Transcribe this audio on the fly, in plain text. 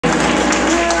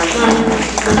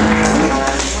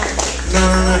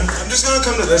just gonna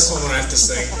come to this one when I have to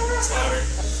sing. It's louder.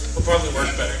 It'll probably work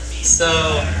better. So,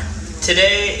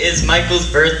 today is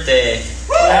Michael's birthday.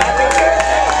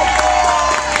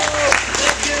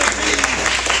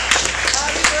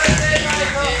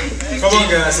 Come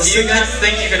on, guys. Let's Do you sing. guys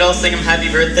think you could all sing him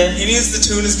happy birthday? He needs to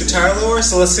tune his guitar lower,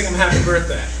 so let's sing him happy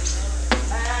birthday.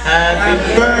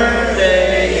 Happy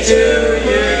birthday to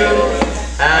you.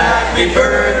 Happy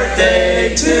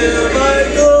birthday to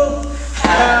Michael.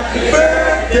 Happy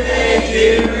birthday,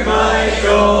 dear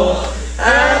Michael.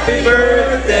 Happy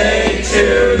birthday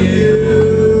to you.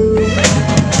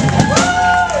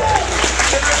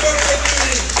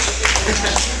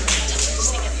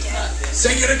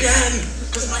 Sing it again!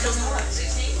 Because Michael's not.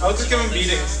 I'll just give him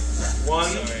beatings.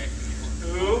 1,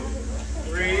 2,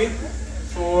 3,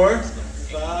 4,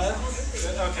 5.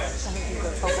 Okay.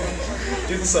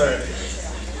 Do this already.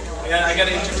 I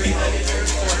gotta integrate that.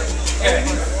 Okay.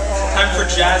 Time for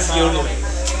jazz yodeling.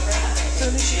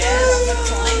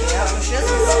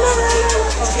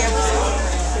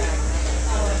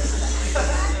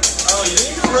 Oh, you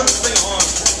need to run this thing on.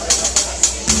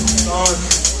 It's on.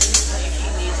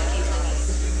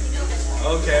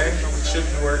 Okay, it should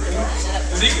be working.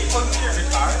 Is he plugged into your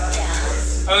guitar?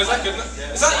 Oh, is that good enough?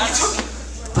 Is that you took?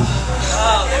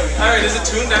 Alright, is it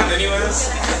tuned down anyways?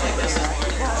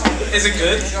 Is it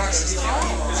good? Is it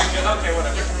good? Okay,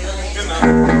 whatever. Good enough.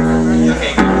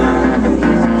 Okay, good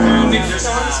enough. Nick, your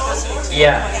song?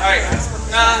 Yeah. Alright,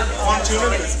 want to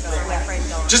tune it?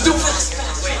 Just do it fast.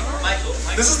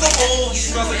 This is the whole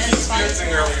about the Keith Spears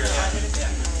thing earlier.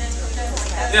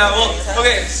 Yeah, well,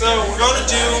 okay, so we're going to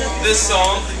do this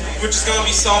song, which is going to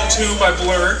be song 2 by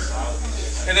Blur.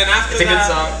 And then after that... It's a good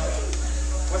song.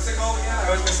 What's it called again? I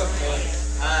always mess up the name.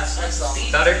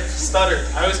 Stutter? Stutter.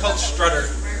 I always call it Strutter.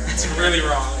 It's really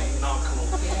wrong. Not cool.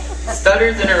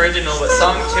 Stutter's an original, but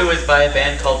song 2 is by a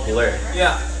band called Blur.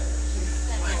 Yeah.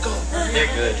 Michael. They're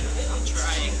good.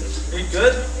 Are you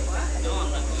good?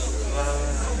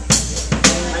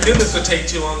 I knew this would take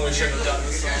too long. We shouldn't have done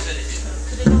this song.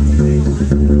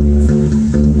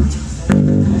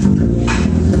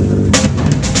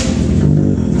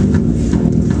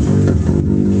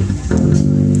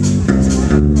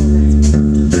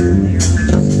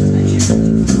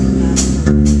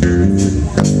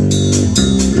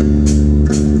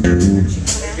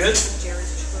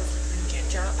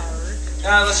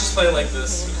 Let's just play it like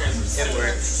this. It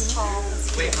works.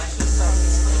 Wait,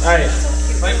 alright.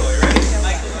 Michael, are you ready?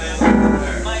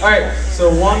 Alright, so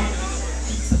 1.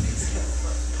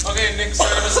 Okay, Nick,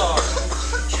 start us off.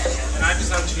 And I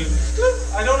just have to.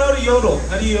 I don't know how to yodel.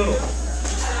 How do you yodel?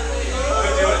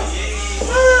 Do it.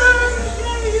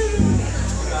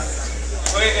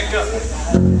 Okay, Nick, go.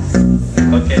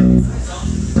 Okay.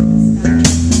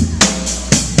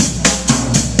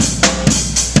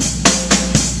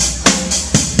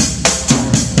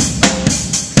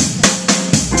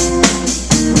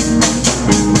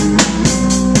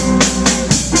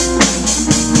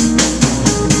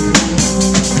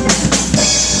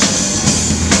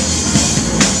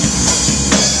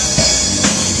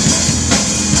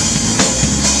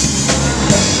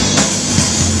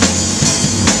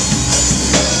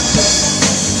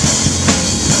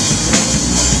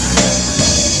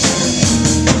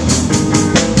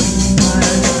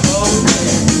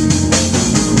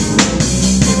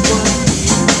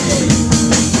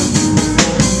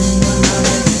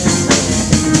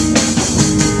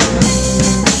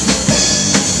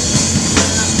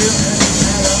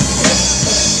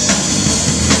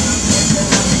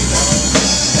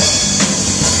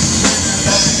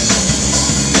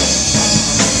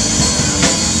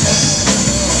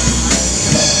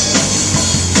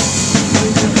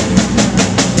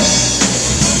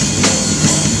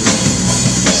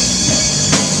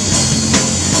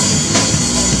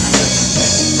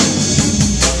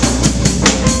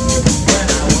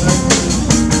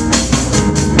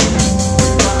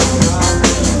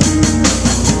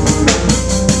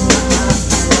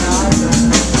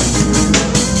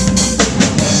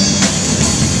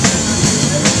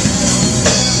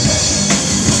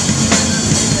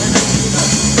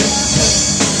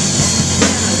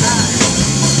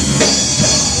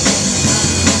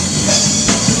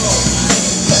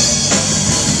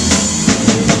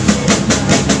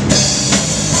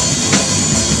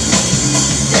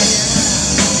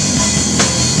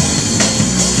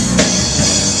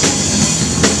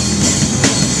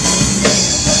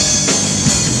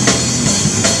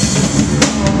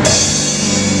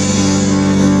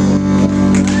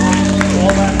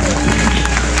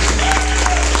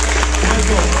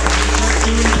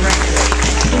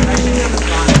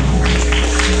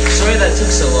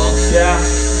 Yeah,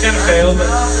 kind of failed, but...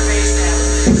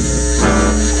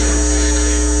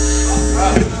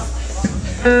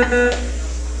 Thanks.